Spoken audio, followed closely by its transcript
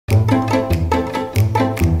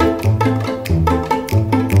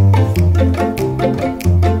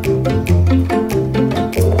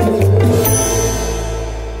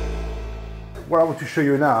to show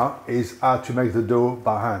you now is how to make the dough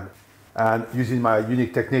by hand, and using my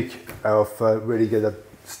unique technique of really get a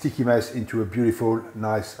sticky mess into a beautiful,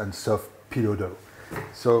 nice and soft pillow dough.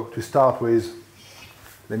 So to start with,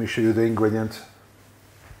 let me show you the ingredients.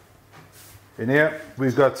 In here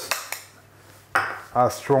we've got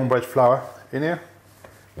our strong bread flour in here,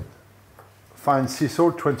 fine sea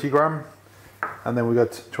salt 20 grams, and then we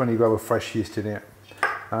got 20 grams of fresh yeast in here.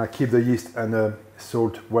 And I keep the yeast and the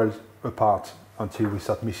salt well apart until we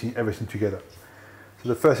start mixing everything together. So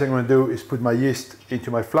the first thing I'm going to do is put my yeast into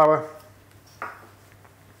my flour.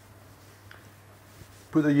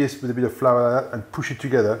 Put the yeast with a bit of flour like that and push it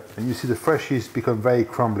together, and you see the fresh yeast become very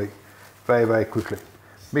crumbly, very quickly.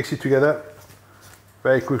 Mix it together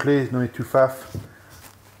very quickly, no need too fast.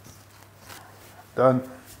 Done.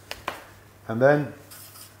 And then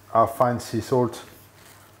our fine sea salt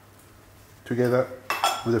together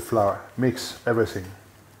with the flour. Mix everything.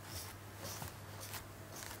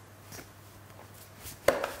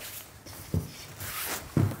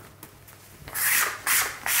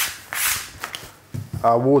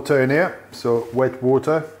 Our water in here, so wet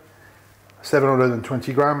water,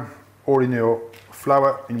 720 grams, all in your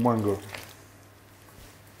flour in one go.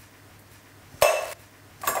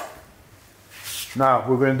 Now what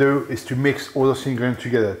we're going to do is to mix all those ingredients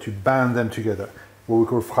together, to band them together, what we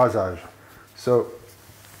call phrasage. So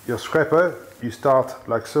your scraper, you start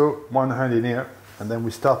like so, one hand in here, and then we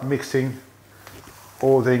start mixing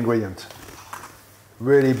all the ingredients.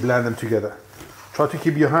 Really blend them together. Try to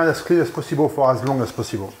keep your hand as clean as possible for as long as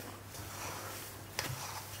possible.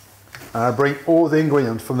 And I bring all the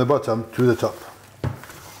ingredients from the bottom to the top.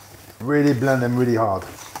 Really blend them really hard.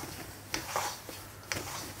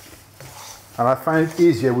 And I find it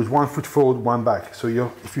easier with one foot forward, one back. So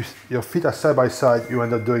if your feet are side by side, you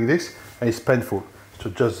end up doing this, and it's painful. So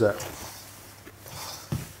just there.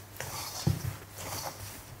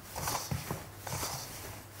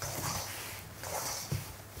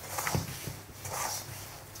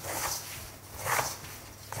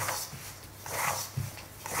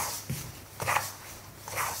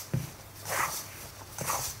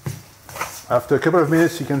 After a couple of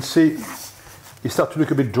minutes, you can see it starts to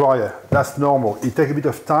look a bit drier. That's normal. It takes a bit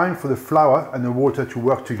of time for the flour and the water to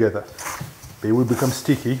work together. But it will become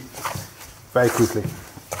sticky very quickly.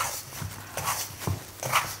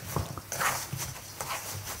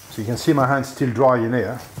 So you can see my hands still dry in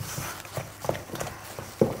here.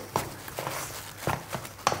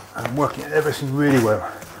 I'm working everything really well.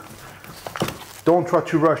 Don't try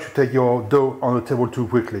to rush to take your dough on the table too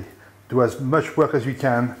quickly. Do as much work as you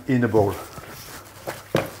can in a bowl.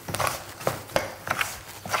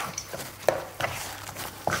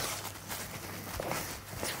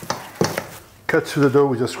 Cut through the dough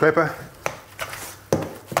with your scraper.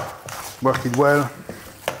 Work it well.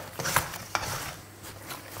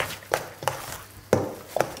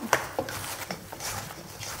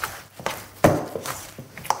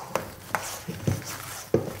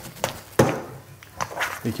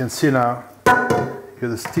 You can see now you get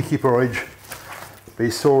a sticky porridge, but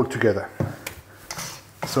it's all together.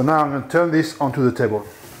 So now I'm going to turn this onto the table.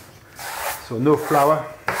 So no flour,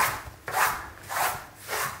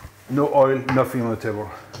 no oil, nothing on the table.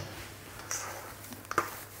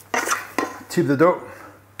 Tip the dough.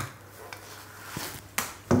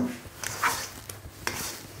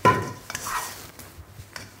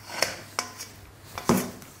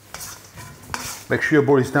 Make sure your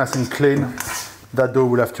bowl is nice and clean. That dough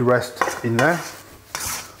will have to rest in there.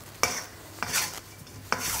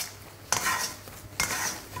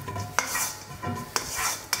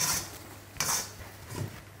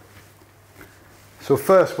 So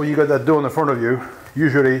first, when you got that dough in front of you,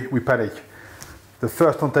 usually we panic. The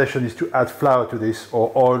first temptation is to add flour to this,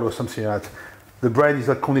 or oil or something like that. The brain is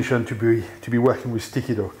not conditioned to be working with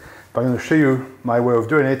sticky dough. But I'm going to show you my way of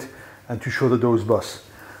doing it and to show the dough's boss.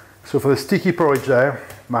 So for the sticky porridge there,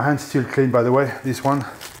 my hand's still clean by the way, this one.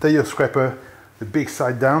 Take your scraper, the big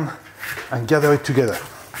side down, and gather it together.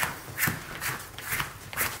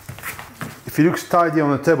 If it looks tidy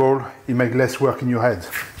on the table, it makes less work in your head.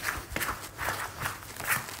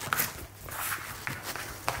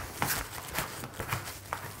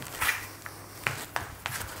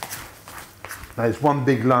 Now it's one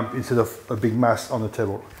big lump instead of a big mass on the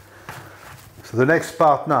table. So the next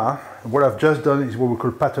part now, what I've just done is what we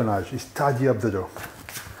call patternage, is tidy up the dough.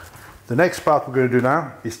 The next part we're going to do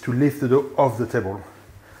now is to lift the dough off the table.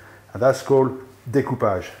 And that's called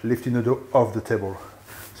découpage, lifting the dough off the table.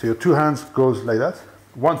 So your two hands goes like that,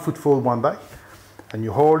 one foot forward, one back, and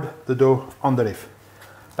you hold the dough underneath,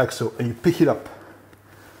 like so, and you pick it up.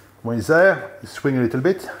 When it's there, you swing a little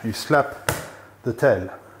bit, you slap the tail,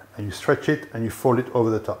 and you stretch it and you fold it over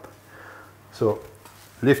the top. So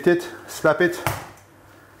lift it, slap it,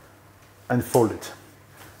 and fold it.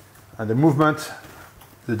 And the movement,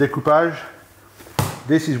 the découpage,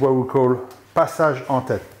 this is what we call passage en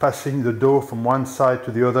tête, passing the dough from one side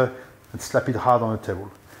to the other and slap it hard on the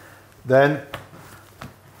table. Then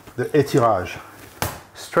the étirage,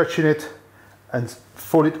 stretching it and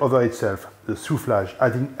fold it over itself, the soufflage,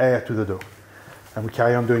 adding air to the dough. And we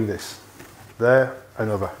carry on doing this, there and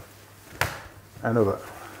over, and over.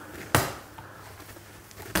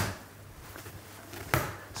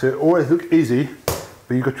 So it always looks easy,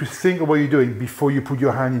 but you've got to think of what you're doing before you put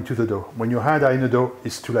your hand into the dough. When your hand are in the dough,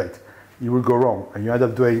 it's too late. You will go wrong, and you end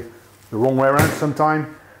up doing the wrong way around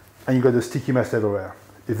sometime, and you got the sticky mess everywhere.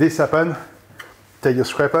 If this happens, take your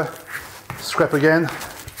scraper, scrape again,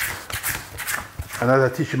 and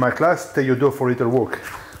as I teach in my class, take your dough for a little walk.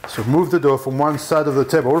 So move the dough from one side of the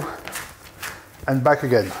table and back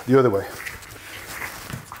again, the other way.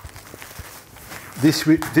 This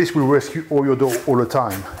will rescue all your dough all the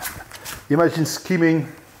time. Imagine skimming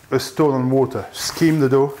a stone on water. Skim the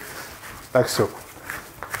dough like so.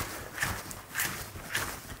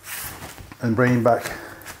 And bring it back.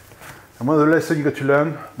 And one of the lessons you got to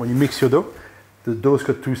learn when you mix your dough, the dough's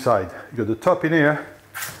got two sides. You got the top in here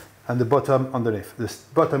and the bottom underneath. The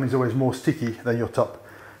bottom is always more sticky than your top.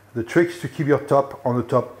 The trick is to keep your top on the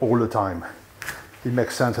top all the time. It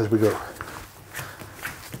makes sense as we go.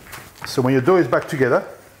 So when your dough is back together,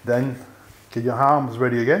 then get your arms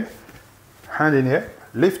ready again. Hand in here,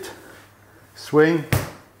 lift, swing,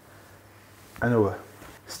 and over.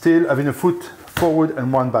 Still having a foot forward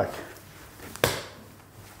and one back.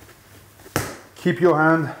 Keep your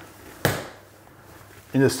hand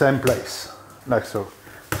in the same place, like so.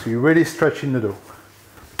 So you're really stretching the dough.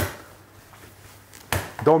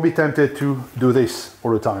 Don't be tempted to do this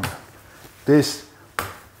all the time. This,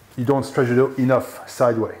 you don't stretch the dough enough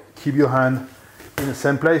sideways. Keep your hand in the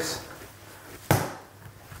same place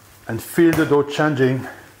and feel the dough changing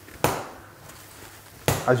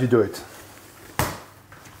as you do it.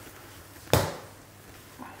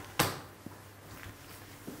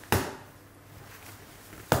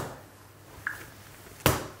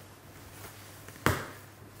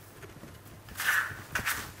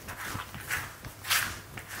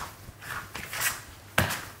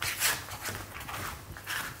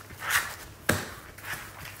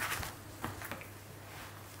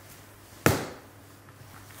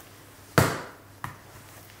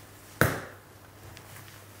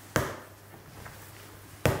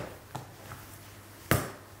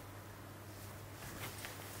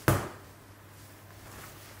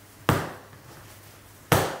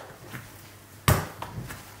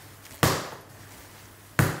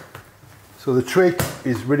 So the trick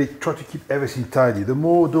is really try to keep everything tidy. The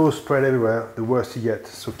more dough spread everywhere, the worse you get.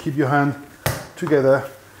 So keep your hand together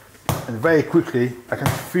and very quickly I can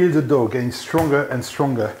feel the dough getting stronger and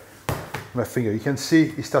stronger with my finger. You can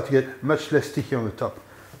see it starts to get much less sticky on the top.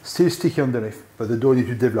 Still sticky underneath, but the dough needs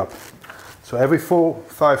to develop. So every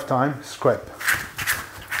 4-5 times, scrape.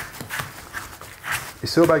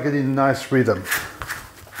 It's all about getting a nice rhythm.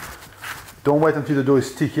 Don't wait until the dough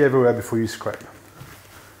is sticky everywhere before you scrape.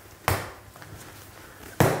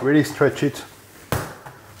 Really stretch it.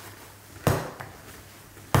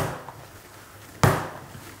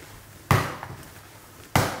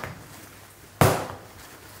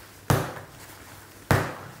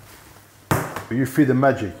 You feel the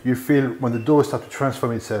magic. You feel when the dough starts to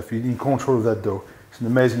transform itself, you're in control of that dough. It's an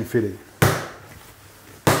amazing feeling.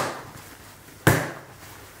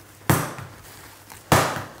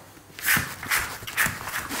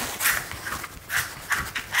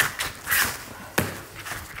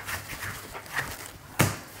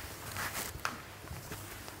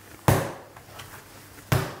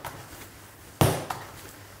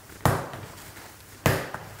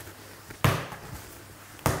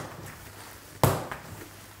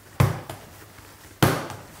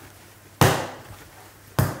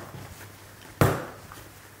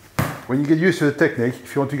 When you get used to the technique,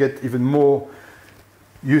 if you want to get even more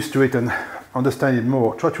used to it and understand it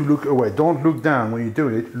more, try to look away. Don't look down when you're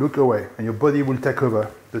doing it, look away, and your body will take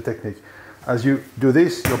over the technique. As you do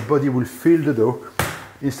this, your body will feel the dough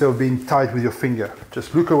instead of being tight with your finger.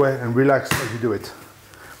 Just look away and relax as you do it.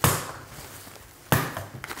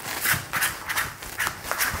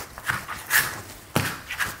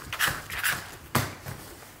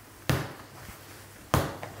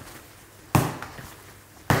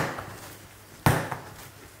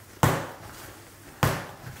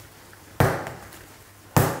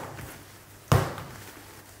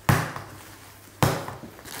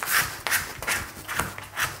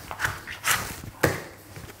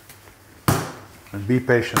 be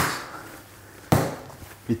patient.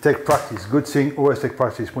 It takes practice. Good thing, always take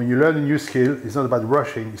practice. When you learn a new skill, it's not about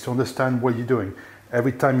rushing, it's to understand what you're doing.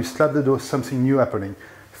 Every time you slap the dough, something new happening.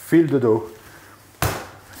 Feel the dough.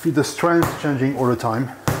 Feel the strength changing all the time.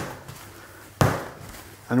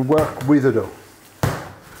 And work with the dough.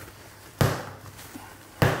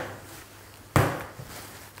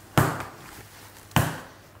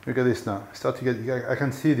 Look at this now. Start to get, I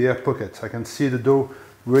can see the air pockets. I can see the dough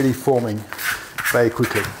really forming very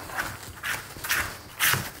quickly.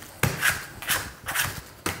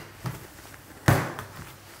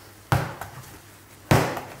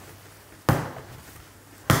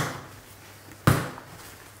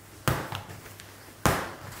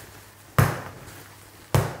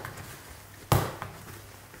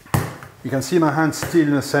 You can see my hand still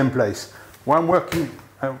in the same place. What I'm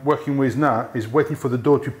working with now is waiting for the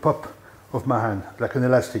dough to pop off my hand, like an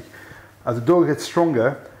elastic. As the dough gets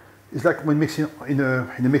stronger, it's like when mixing in a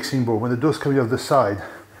mixing bowl. When the dough's coming off the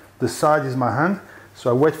side is my hand,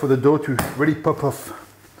 so I wait for the dough to really pop off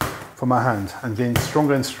from my hand and getting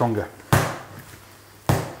stronger and stronger.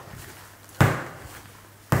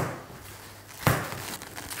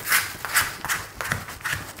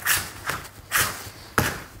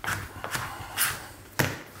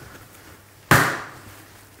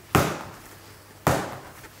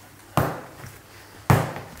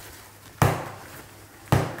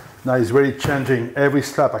 Now it's really changing. Every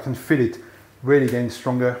slap, I can feel it really getting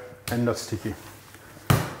stronger and not sticky.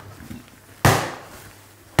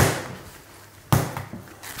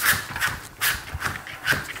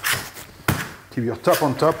 Keep your top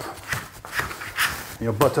on top and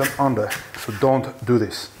your bottom under. So don't do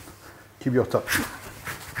this. Keep your top.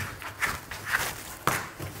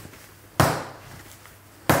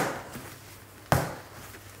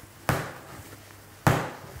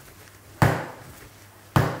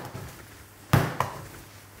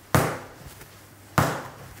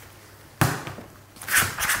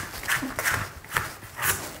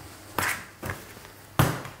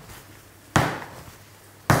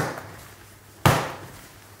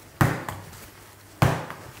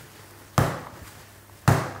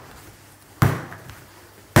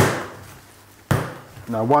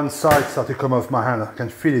 Now one side starts to come off my hand. I can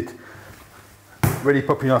feel it really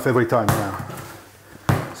popping off every time now.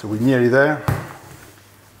 So we're nearly there.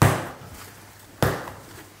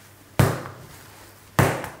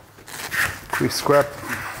 Quick scrap.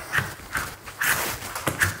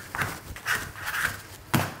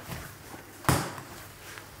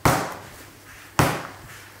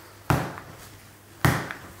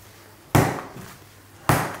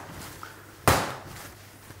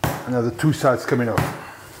 Now the two sides coming off.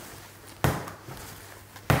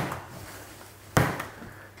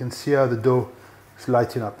 You can see how the dough is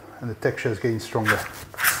lighting up and the texture is getting stronger.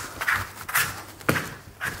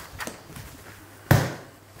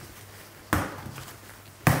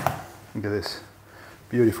 Look at this,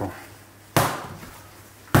 beautiful.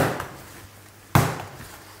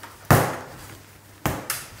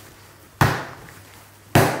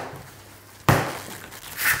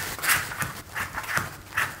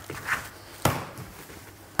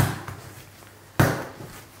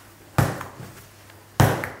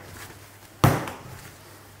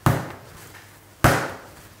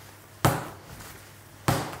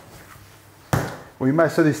 When you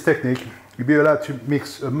master this technique, you'll be allowed to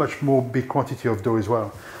mix a much more big quantity of dough as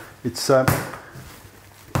well. It's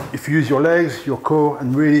if you use your legs, your core,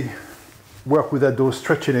 and really work with that dough,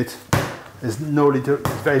 stretching it, there's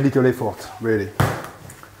very little effort, really.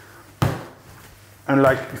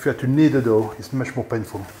 Unlike if you have to knead the dough, it's much more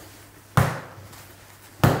painful.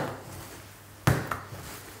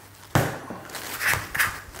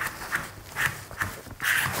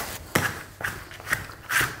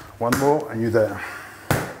 One more and you're there.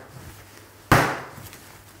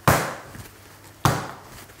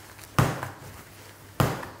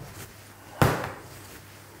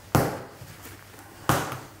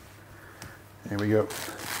 Here we go.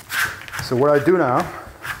 So what I do now,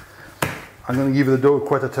 I'm going to give the dough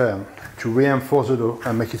quite a turn to reinforce the dough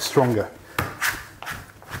and make it stronger.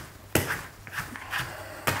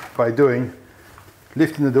 By doing,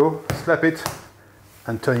 lifting the dough, slap it,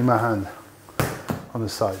 and turning my hand on the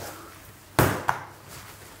side.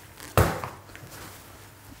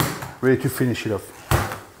 Ready to finish it off.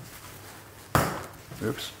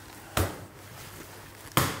 Oops.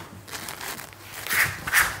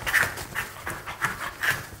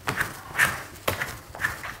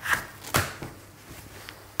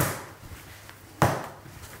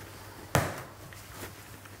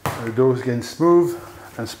 The dough is getting smooth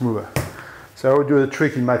and smoother. So I would do the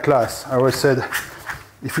trick in my class. I always said,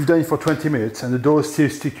 If you've done it for 20 minutes and the dough still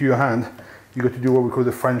sticks to your hand, you got to do what we call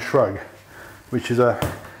the French shrug, which is a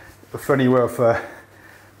funny way of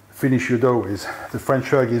finish your dough with. The French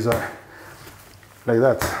shrug is like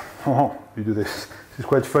that. You do this. It's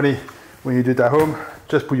quite funny when you do it at home.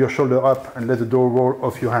 Just put your shoulder up and let the dough roll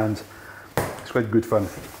off your hand. It's quite good fun.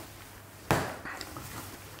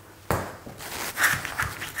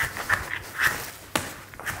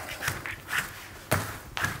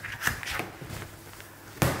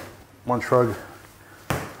 One shrug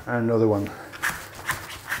and another one.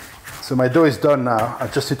 So my dough is done now. I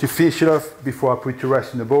just need to finish it off before I put it to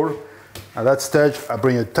rest in the bowl. At that stage, I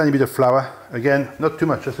bring a tiny bit of flour. Again, not too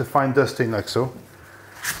much, just a fine dusting like so.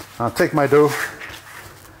 I'll take my dough.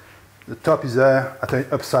 The top is there. I turn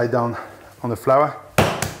it upside down on the flour.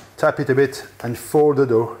 Tap it a bit and fold the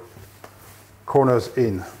dough corners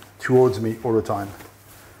in towards me all the time.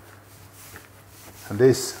 And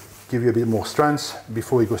this gives you a bit more strength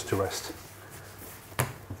before it goes to rest.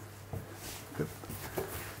 Good.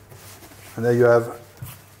 And there you have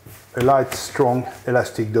a light, strong,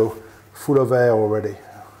 elastic dough, full of air already.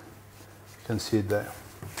 You can see it there.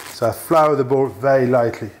 So I flour the bowl very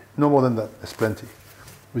lightly, no more than that, there's plenty.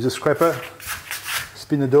 With a scraper,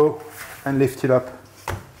 spin the dough and lift it up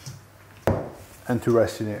and to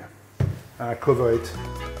rest in here. And I cover it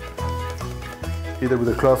either with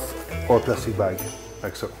a cloth or a plastic bag,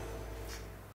 like so.